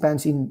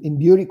participants in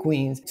beauty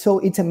queens. So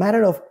it's a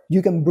matter of,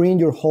 you can bring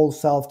your whole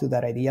self to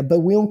that idea. But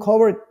we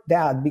uncovered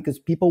that because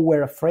people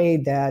were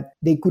afraid that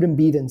they couldn't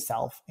be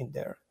themselves in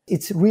there.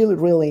 It's really,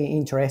 really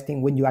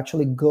interesting when you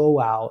actually go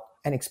out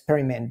and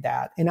experiment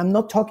that. And I'm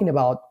not talking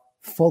about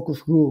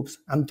focus groups.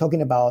 I'm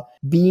talking about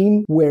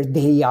being where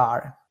they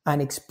are and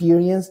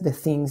experience the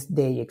things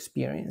they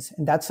experience.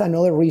 And that's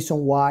another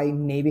reason why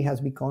Navy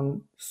has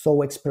become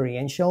so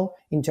experiential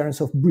in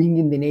terms of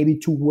bringing the Navy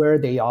to where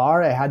they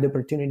are. I had the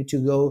opportunity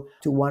to go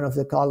to one of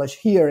the college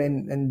here,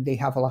 and they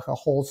have like a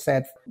whole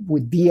set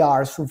with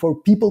VR, so for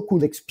people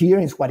could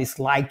experience what it's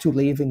like to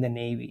live in the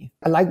Navy.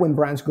 I like when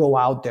brands go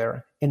out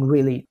there and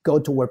really go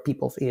to where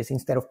people is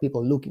instead of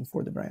people looking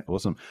for the brand.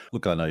 Awesome.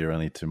 Look, I know you're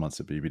only 2 months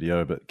at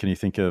BBDO, but can you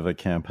think of a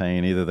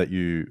campaign either that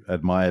you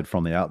admired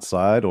from the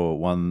outside or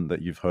one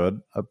that you've heard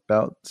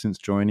about since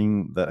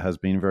joining that has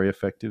been very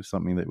effective,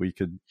 something that we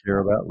could hear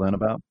about, learn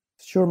about?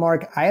 Sure,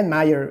 Mark. I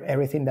admire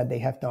everything that they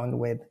have done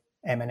with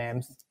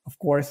M&Ms. Of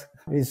course,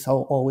 it is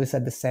always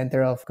at the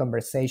center of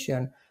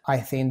conversation. I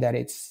think that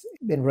it's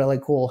been really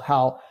cool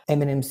how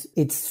M&M's,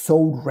 it's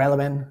so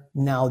relevant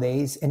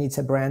nowadays, and it's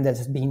a brand that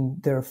has been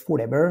there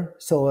forever.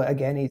 So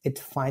again,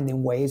 it's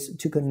finding ways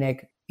to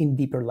connect in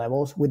deeper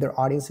levels with their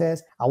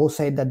audiences. I will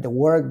say that the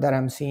work that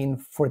I'm seeing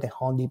for the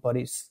Home Depot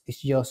is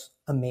just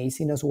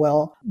amazing as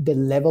well. The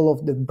level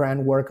of the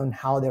brand work on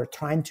how they're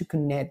trying to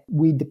connect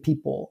with the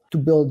people to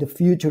build the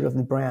future of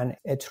the brand,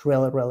 it's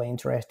really, really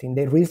interesting.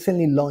 They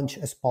recently launched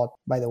a spot,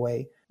 by the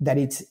way, that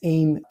it's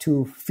aimed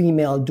to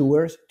female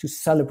doers to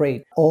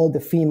celebrate all the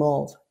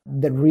females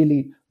that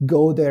really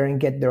go there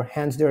and get their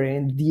hands there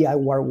in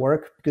DIY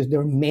work, because there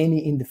are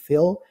many in the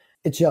field.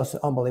 It's just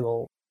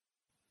unbelievable.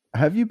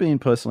 Have you been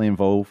personally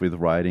involved with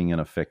writing an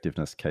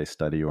effectiveness case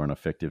study or an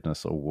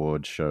effectiveness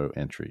award show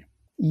entry?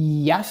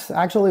 Yes,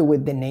 actually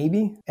with the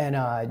Navy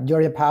and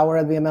Georgia Power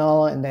at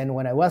VML. And then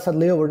when I was at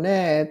Leo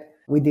Burnett,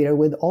 we did it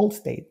with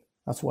Allstate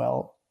as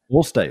well.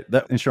 Allstate,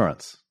 that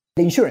insurance?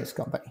 The insurance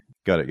company.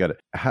 Got it.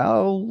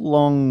 How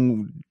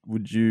long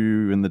would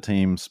you and the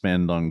team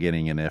spend on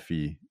getting an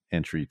Effie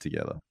entry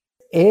together?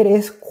 It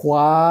is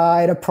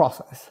quite a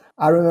process.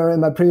 I remember in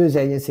my previous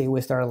agency,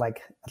 we started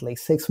like at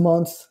least 6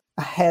 months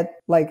ahead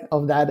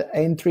of that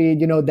entry,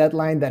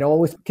 deadline that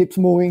always keeps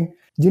moving.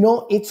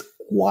 It's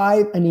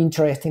quite an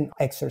interesting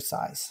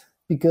exercise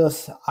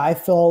because I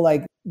feel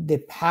like the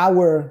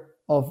power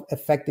of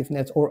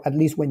effectiveness, or at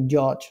least when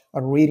judge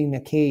are reading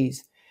a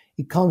case,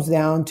 it comes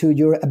down to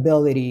your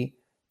ability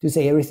to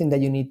say everything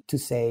that you need to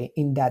say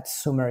in that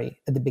summary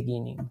at the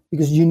beginning,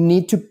 because you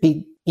need to pick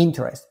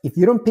interest. If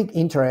you don't pick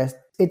interest,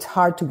 it's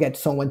hard to get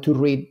someone to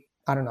read,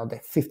 I don't know, the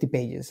 50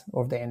 pages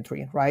of the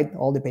entry, right?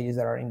 All the pages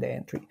that are in the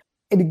entry.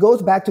 It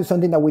goes back to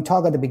something that we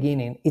talked at the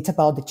beginning. It's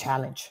about the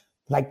challenge.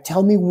 Like,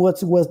 tell me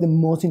what was the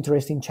most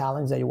interesting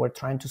challenge that you were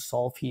trying to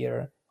solve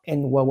here,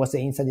 and what was the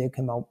insight that you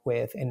came up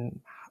with, and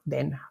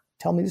then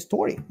tell me the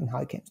story and how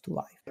it came to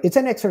life. It's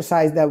an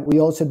exercise that we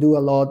also do a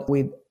lot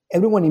with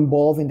everyone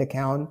involved in the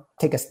account.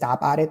 Take a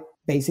stab at it,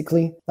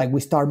 basically. Like, we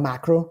start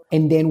macro,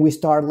 and then we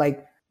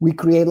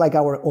create like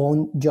our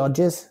own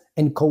judges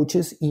and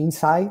coaches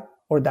inside,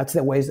 or that's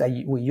the ways that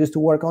we used to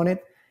work on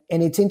it.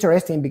 And it's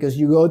interesting because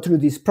you go through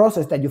this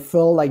process that you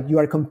feel like you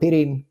are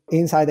competing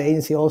inside the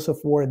agency also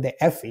for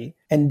the Effie.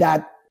 And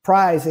that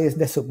prize is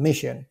the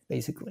submission,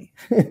 basically.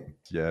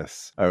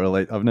 Yes, I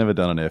relate. I've never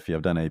done an Effie.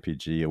 I've done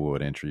APG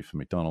award entry for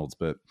McDonald's,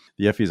 but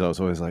the Effies, I was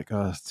always like,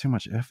 oh, it's too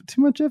much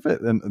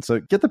effort. And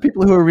so get the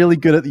people who are really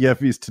good at the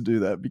Effies to do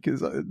that,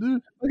 because I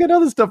got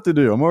other stuff to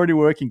do. I'm already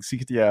working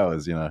 60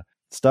 hours,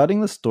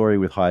 Starting the story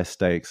with high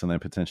stakes and then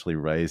potentially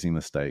raising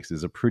the stakes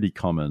is a pretty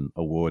common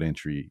award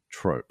entry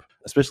trope,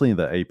 especially in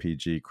the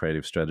APG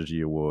Creative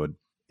Strategy Award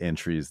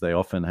entries. They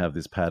often have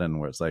this pattern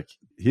where it's like,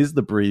 here's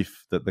the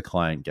brief that the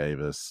client gave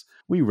us.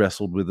 We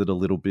wrestled with it a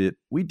little bit.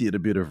 We did a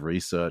bit of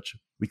research.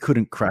 We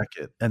couldn't crack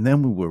it. And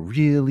then we were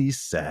really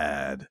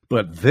sad.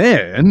 But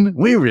then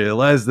we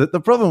realized that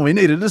the problem we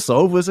needed to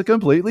solve was a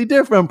completely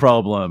different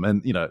problem.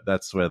 And,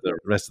 that's where the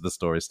rest of the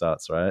story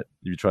starts, right?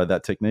 You tried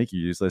that technique?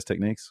 You use those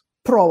techniques?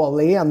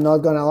 Probably, I'm not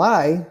going to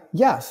lie.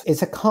 Yes,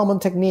 it's a common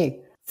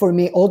technique. For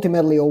me,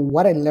 ultimately, or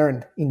what I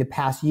learned in the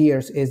past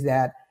years is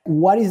that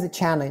what is the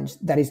challenge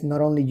that is not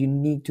only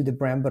unique to the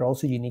brand, but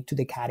also unique to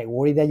the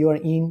category that you are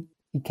in?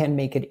 It can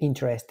make it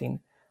interesting.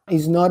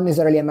 It's not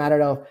necessarily a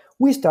matter of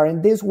we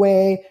started this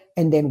way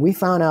and then we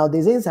found out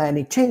this insight and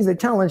it changed the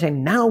challenge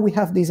and now we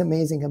have this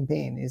amazing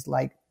campaign. It's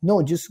like,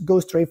 no, just go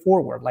straight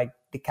forward. Like,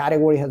 the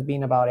category has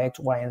been about X,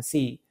 Y, and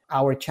Z.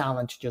 Our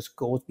challenge just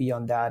goes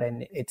beyond that,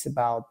 and it's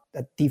about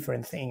a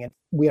different thing. And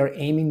we are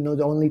aiming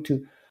not only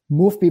to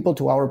move people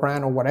to our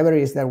brand or whatever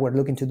it is that we're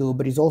looking to do,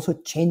 but it's also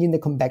changing the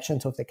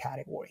convictions of the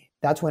category.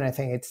 That's when I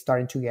think it's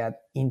starting to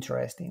get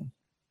interesting.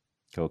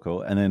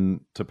 Cool. And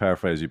then to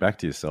paraphrase you back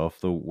to yourself,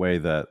 the way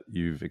that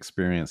you've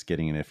experienced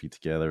getting an Effie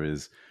together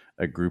is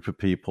a group of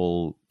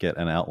people get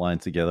an outline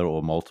together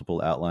or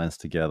multiple outlines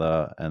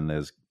together, and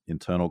there's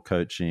internal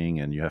coaching,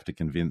 and you have to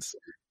convince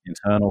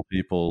internal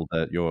people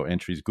that your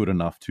entry is good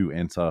enough to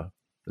enter.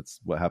 That's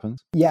what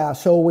happens? Yeah.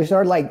 So we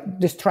start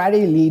the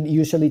strategy lead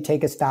usually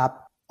take a step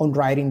on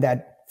writing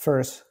that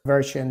first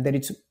version, that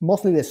it's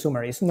mostly the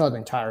summary. It's not the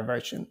entire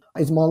version.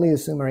 It's mostly the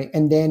summary.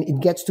 And then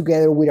it gets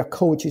together with a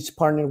coach. It's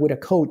partnered with a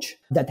coach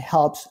that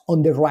helps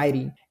on the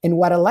writing. And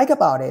what I like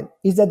about it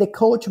is that the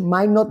coach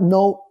might not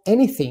know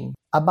anything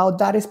about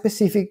that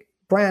specific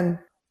brand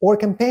or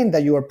campaign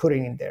that you are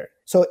putting in there.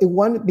 So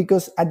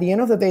because at the end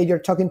of the day, you're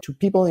talking to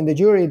people in the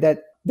jury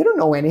that they don't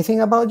know anything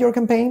about your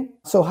campaign.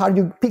 So how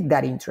do you pick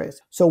that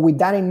interest? So with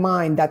that in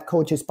mind, that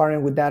coach is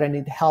partnering with that, and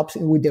it helps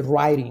with the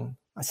writing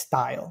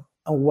style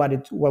and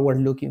what we're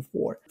looking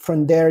for.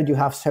 From there, you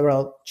have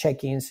several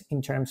check-ins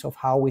in terms of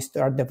how we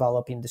start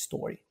developing the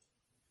story.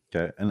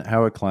 Okay. And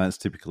how are clients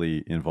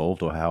typically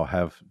involved, or how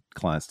have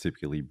clients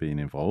typically been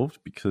involved?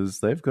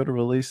 Because they've got to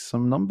release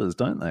some numbers,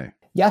 don't they?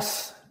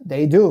 Yes,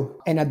 they do.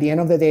 And at the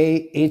end of the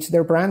day, it's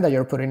their brand that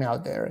you're putting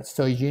out there.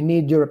 So you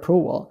need your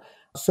approval.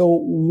 So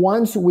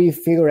once we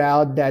figure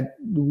out that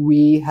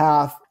we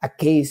have a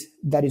case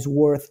that is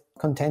worth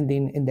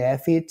contending in the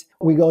Effie,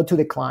 we go to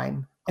the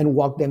client and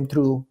walk them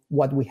through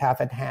what we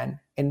have at hand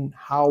and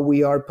how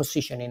we are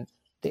positioning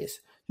this,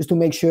 just to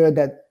make sure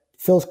that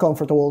feels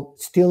comfortable,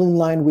 still in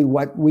line with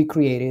what we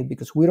created,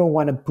 because we don't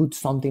want to put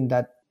something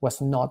that was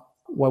not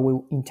what we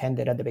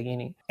intended at the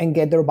beginning, and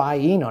get their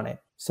buy-in on it.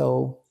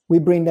 So we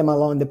bring them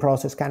along the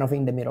process kind of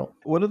in the middle.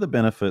 What are the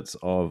benefits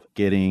of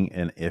getting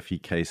an Effie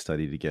case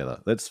study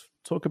together? Let's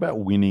talk about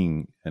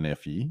winning an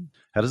Effie.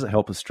 How does it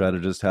help a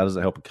strategist? How does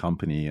it help a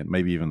company, and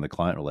maybe even the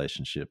client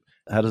relationship?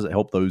 How does it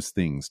help those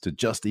things to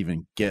just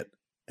even get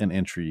an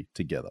entry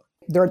together?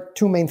 There are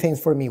two main things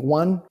for me.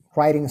 One,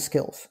 writing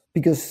skills,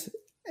 because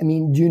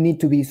you need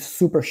to be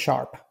super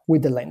sharp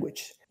with the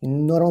language. You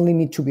not only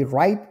need to be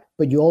right,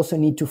 but you also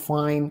need to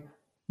find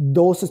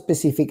those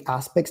specific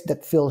aspects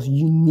that feels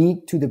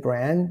unique to the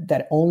brand,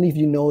 that only if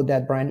you know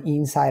that brand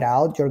inside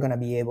out, you're going to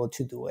be able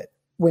to do it.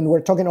 When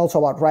we're talking also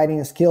about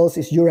writing skills,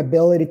 is your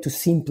ability to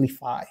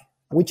simplify,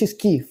 which is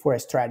key for a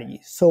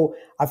strategy. So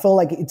I feel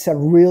like it's a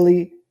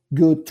really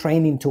good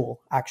training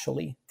tool,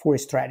 actually, for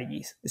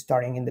strategies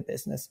starting in the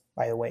business,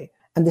 by the way.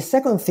 And the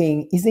second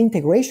thing is the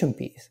integration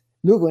piece.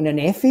 Look, in an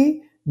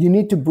Effie, you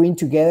need to bring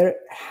together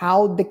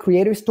how the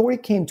creative story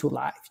came to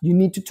life. You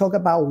need to talk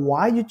about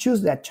why you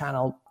choose that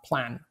channel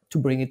plan to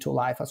bring it to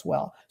life as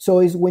well. So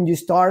it's when you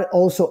start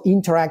also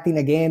interacting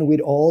again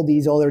with all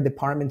these other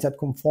departments that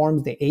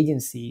conforms the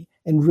agency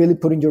and really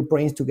putting your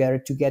brains together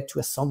to get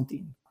to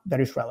something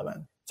that is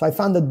relevant. So I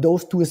found that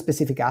those two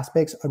specific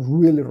aspects are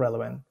really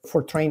relevant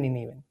for training,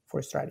 even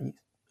for strategies.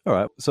 All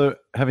right. So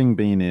having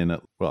been in,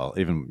 well,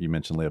 even you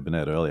mentioned Leo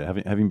Burnett earlier,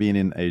 having been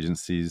in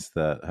agencies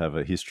that have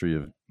a history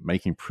of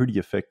making pretty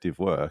effective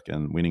work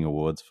and winning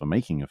awards for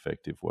making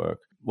effective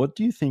work, what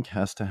do you think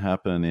has to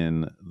happen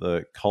in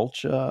the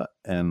culture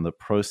and the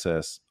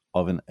process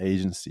of an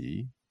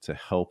agency to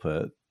help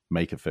it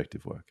make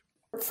effective work?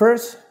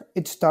 First,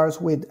 it starts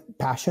with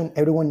passion.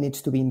 Everyone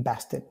needs to be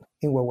invested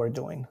in what we're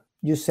doing.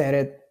 You said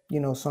it,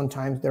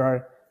 sometimes there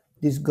are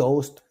these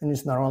ghosts, and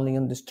it's not only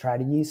on the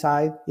strategy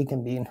side, it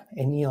can be in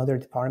any other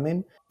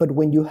department. But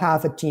when you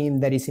have a team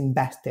that is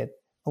invested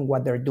on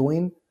what they're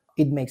doing,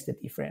 it makes the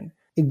difference.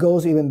 It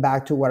goes even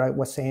back to what I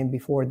was saying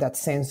before, that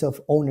sense of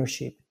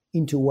ownership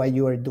into what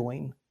you are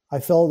doing. I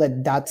feel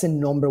that that's the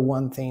number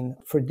one thing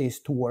for this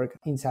to work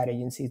inside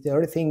agencies. The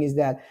other thing is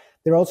that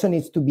there also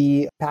needs to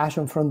be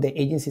passion from the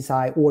agency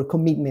side or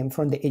commitment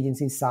from the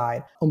agency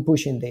side on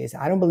pushing this.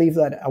 I don't believe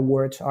that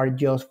awards are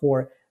just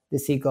for the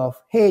sake of,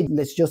 hey,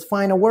 let's just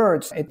find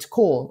awards. It's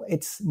cool.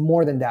 It's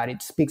more than that.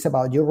 It speaks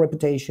about your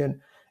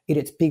reputation.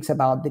 It speaks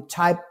about the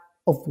type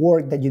of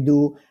work that you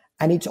do.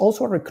 And it's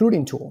also a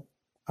recruiting tool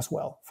as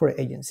well for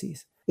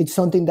agencies. It's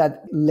something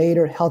that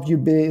later helps you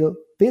build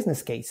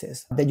business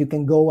cases that you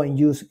can go and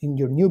use in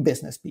your new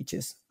business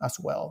pitches as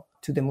well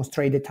to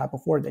demonstrate the type of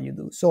work that you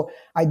do. So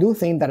I do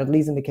think that, at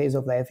least in the case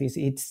of the Effies,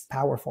 it's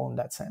powerful in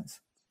that sense.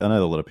 I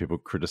know a lot of people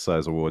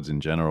criticize awards in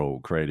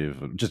general,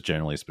 creative, just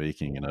generally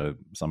speaking.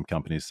 Some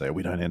companies say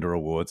we don't enter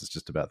awards, it's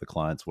just about the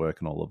client's work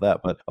and all of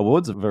that. But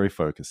awards are very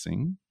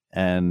focusing.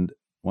 And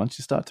once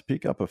you start to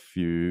pick up a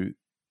few,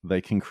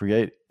 they can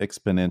create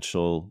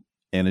exponential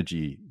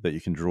energy that you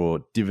can draw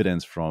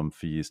dividends from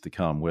for years to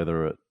come,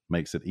 whether it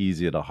makes it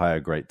easier to hire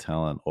great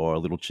talent or a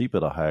little cheaper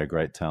to hire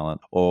great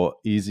talent, or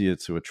easier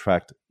to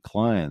attract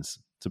clients,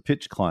 to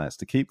pitch clients,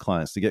 to keep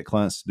clients, to get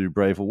clients to do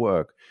braver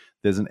work.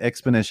 There's an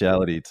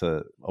exponentiality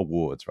to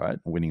awards, right?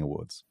 Winning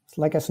awards. It's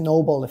like a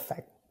snowball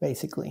effect,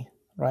 basically,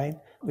 right?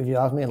 If you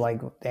ask me,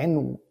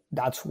 then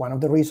that's one of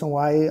the reasons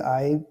why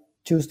I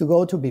choose to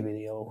go to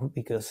BBDO,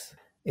 because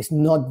it's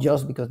not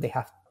just because they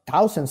have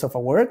thousands of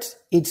awards,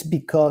 it's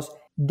because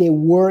the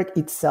work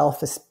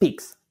itself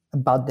speaks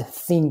about the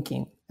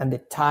thinking and the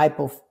type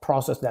of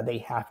process that they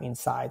have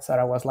inside. So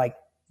I was like,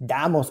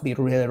 that must be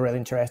really, really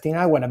interesting.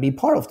 I want to be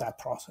part of that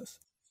process.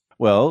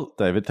 Well,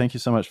 David, thank you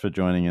so much for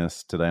joining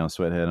us today on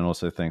Sweathead, and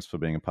also thanks for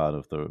being a part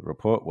of the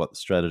report, What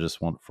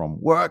Strategists Want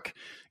from Work.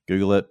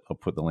 Google it. I'll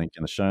put the link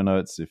in the show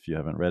notes if you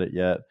haven't read it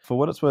yet. For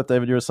what it's worth,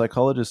 David, you're a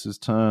psychologist who's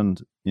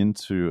turned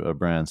into a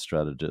brand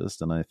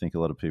strategist, and I think a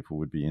lot of people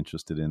would be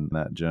interested in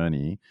that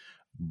journey.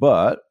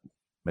 But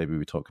maybe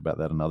we talk about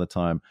that another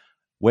time.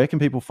 Where can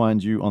people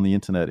find you on the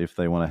internet if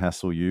they want to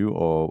hassle you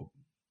or,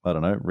 I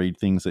don't know, read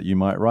things that you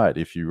might write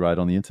if you write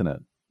on the internet?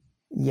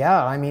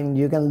 Yeah, I mean,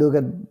 you can look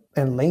at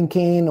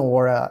LinkedIn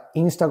or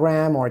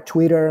Instagram or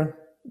Twitter.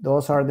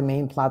 Those are the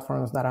main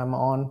platforms that I'm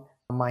on.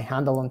 My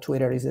handle on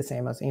Twitter is the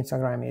same as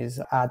Instagram,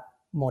 is at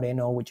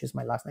Moreno, which is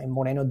my last name,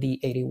 Moreno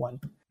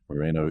D81.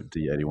 Moreno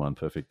D81,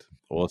 perfect.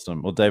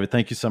 Awesome. Well, David,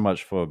 thank you so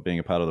much for being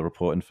a part of the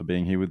report and for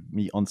being here with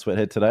me on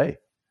Sweathead today.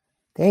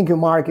 Thank you,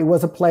 Mark. It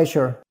was a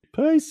pleasure.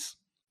 Peace.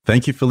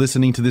 Thank you for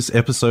listening to this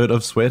episode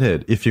of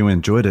Sweathead. If you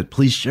enjoyed it,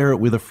 please share it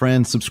with a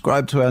friend,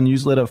 subscribe to our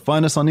newsletter,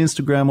 find us on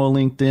Instagram or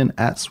LinkedIn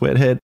at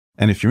Sweathead.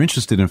 And if you're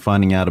interested in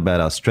finding out about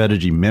our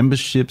strategy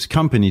memberships,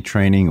 company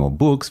training, or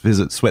books,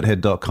 visit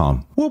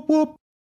sweathead.com. Whoop, whoop.